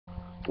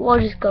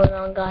What is going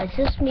on, guys?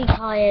 It's me,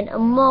 Kyan,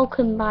 and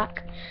welcome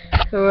back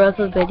to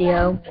another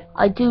video.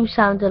 I do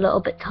sound a little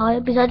bit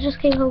tired because I just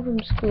came home from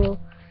school.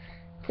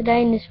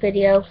 Today in this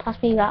video, pass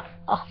me that.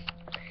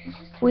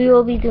 We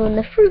will be doing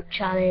the fruit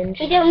challenge.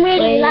 We don't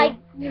really like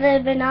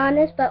the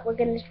bananas, but we're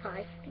gonna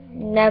try.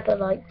 Never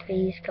liked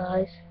these,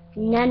 guys.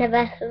 None of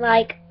us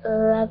like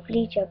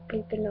lovely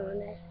jubbly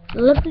bananas.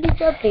 Lovely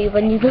jubbly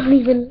when you don't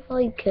even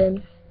like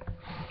them.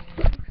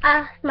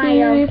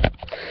 Smile.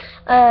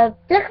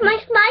 Look at my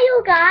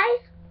smile, guys.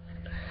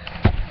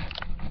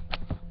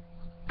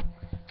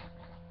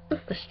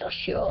 Not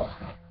sure.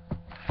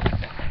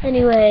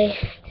 Anyway,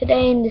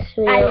 today in this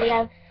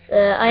video,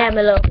 I am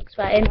a little bit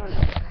sweating.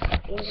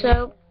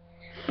 So,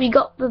 we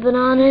got the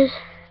bananas.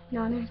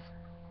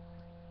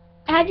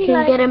 How do you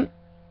get them?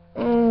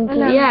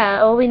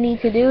 Yeah, all we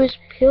need to do is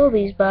peel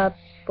these bad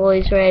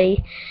boys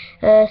ready.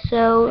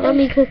 So let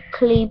me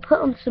quickly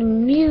put on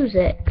some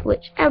music,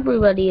 which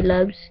everybody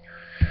loves.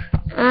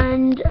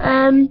 And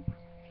I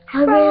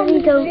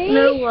really don't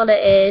know what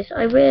it is.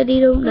 I really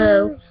don't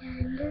know.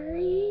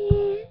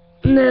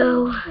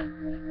 No.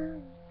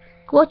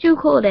 What do you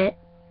call it?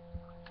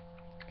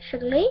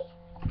 Chandelier?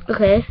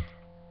 Okay.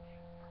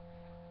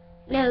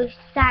 No,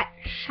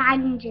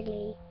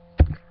 chandelier.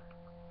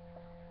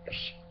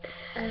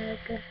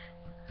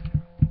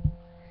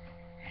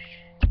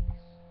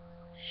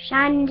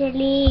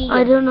 Chandelier.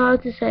 I don't know how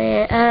to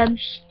say it.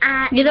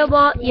 You know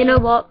what? You know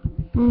what?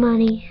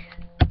 Money.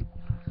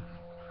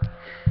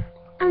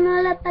 I'm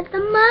all about the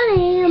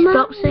money.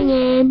 Stop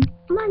singing.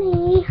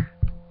 Money.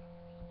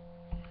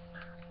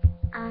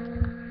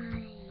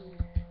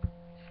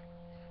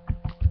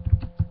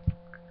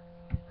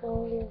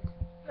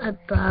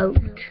 About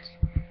money.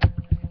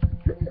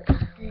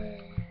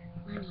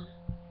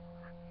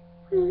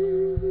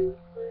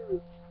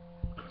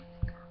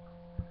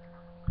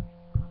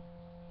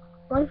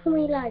 One for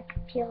me, like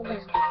pure them.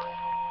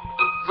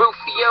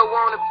 Fruitew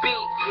on the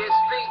beat, yes,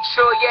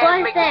 feature, yeah,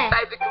 make the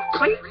cypher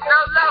complete.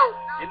 No,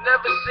 you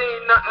never seen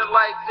nothing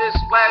like this.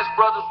 Last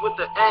brothers with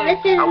the end. This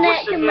is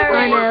Nick and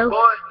Maria.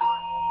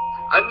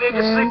 A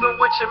nigga sleeping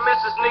with your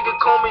missus, nigga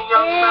call me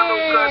young mellow,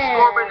 cause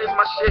scoring is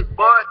my shit,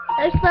 boy.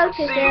 Those folks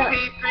are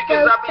CP3,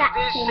 cause I be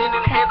dishing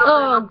and handling.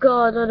 Oh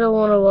god, I don't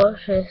want to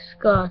watch this.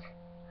 God.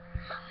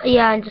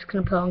 Yeah, I'm just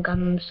gonna put on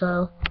Gangnam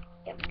Style.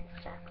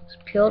 Let's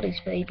peel these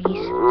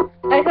babies.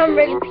 I can't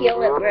really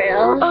peel it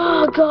real.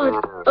 Oh god.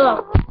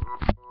 Oh.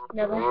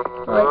 Never.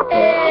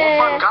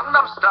 Right.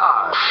 Gangnam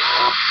Style.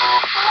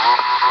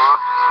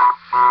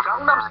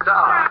 Gangnam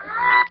Style.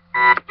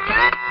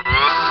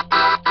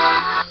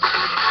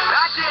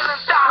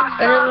 I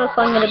don't know if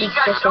I'm gonna be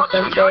good or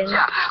something. I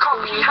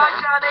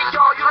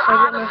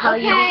don't know how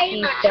you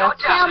do stuff.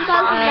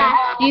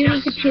 Do you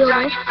need to peel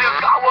this?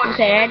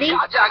 Okay, ready?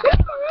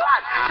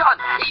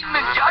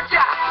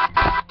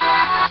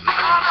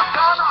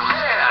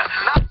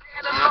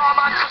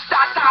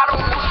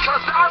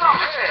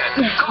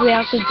 We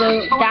have to go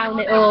down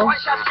it all.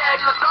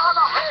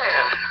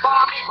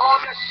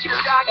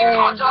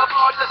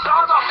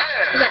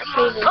 Let's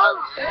see this.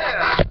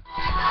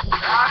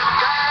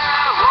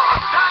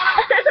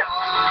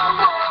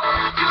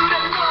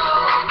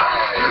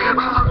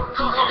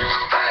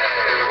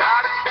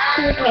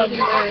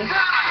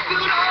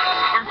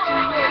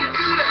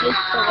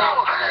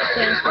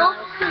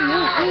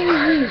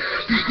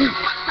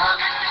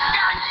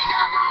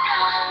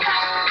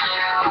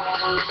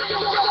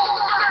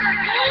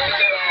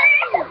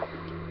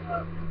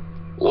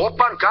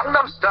 Open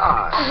Gangnam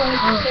Style.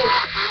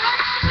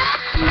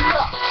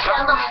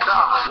 Gangnam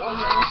Style.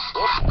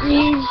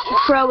 Please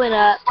throw it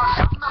up.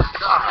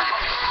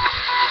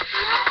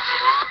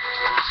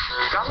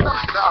 Gangnam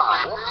Style.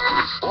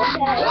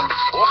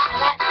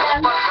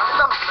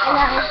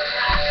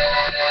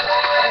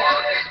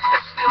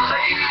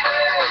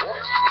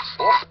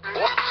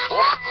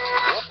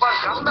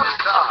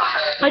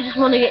 I just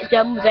want to get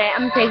done with it.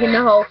 I'm taking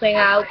the whole thing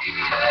out.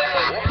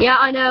 Yeah,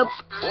 I know.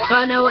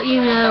 I know what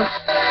you know.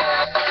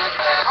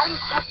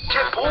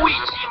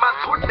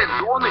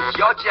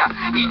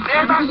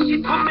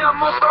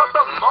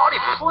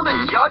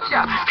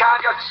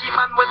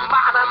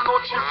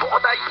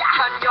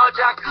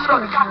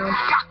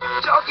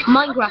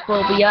 Minecraft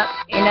will be up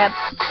in a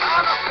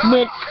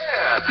minute.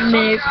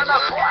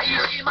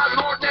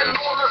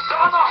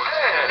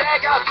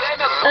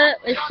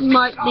 This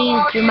might be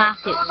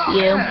dramatic to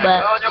you,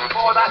 but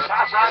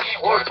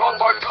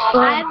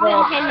I've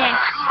been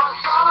finished.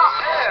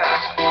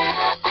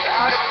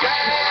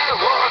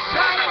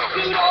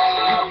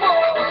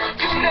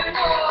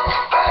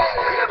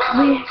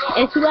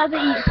 It's whoever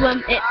eats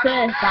it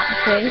first,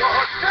 actually.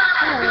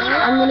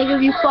 I'm gonna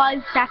give you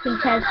 5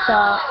 seconds head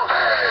start.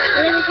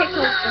 Let me take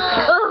off.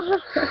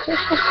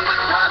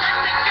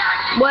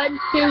 1,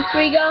 2,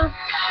 3, go.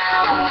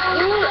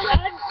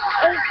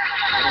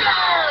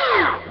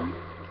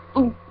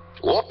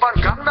 Open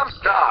Gangnam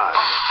Style.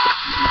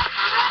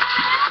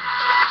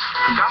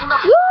 Gangnam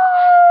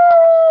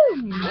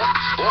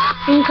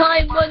And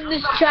Kai won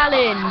this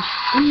challenge.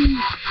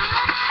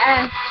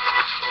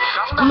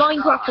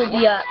 Minecraft will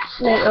be up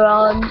later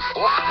on.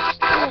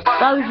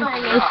 That was just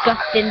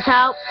disgusting.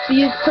 Tell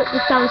you to put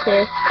this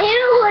downstairs.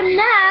 Ew,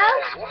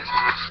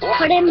 no.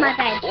 Put it in my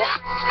bed.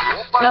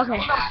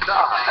 Okay.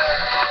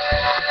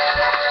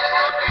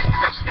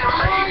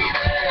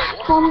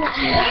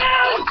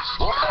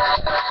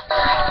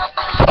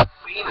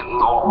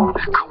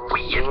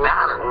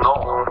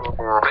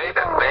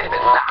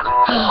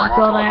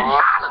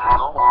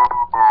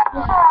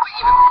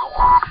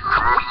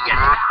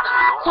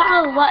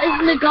 Oh, what is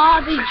in the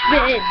garbage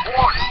bin?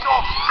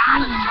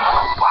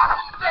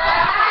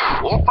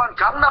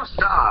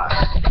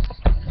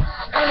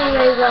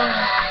 Anyway,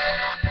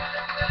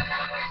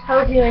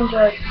 hope you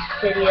enjoyed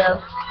this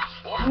video.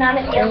 None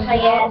of you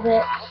like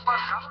it.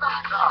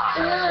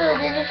 Did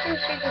you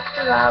just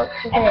threw out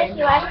the I think bin?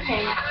 you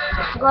everything.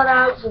 Got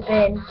out the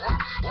bin.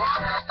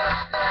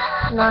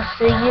 And I'll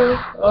see you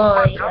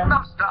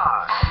later.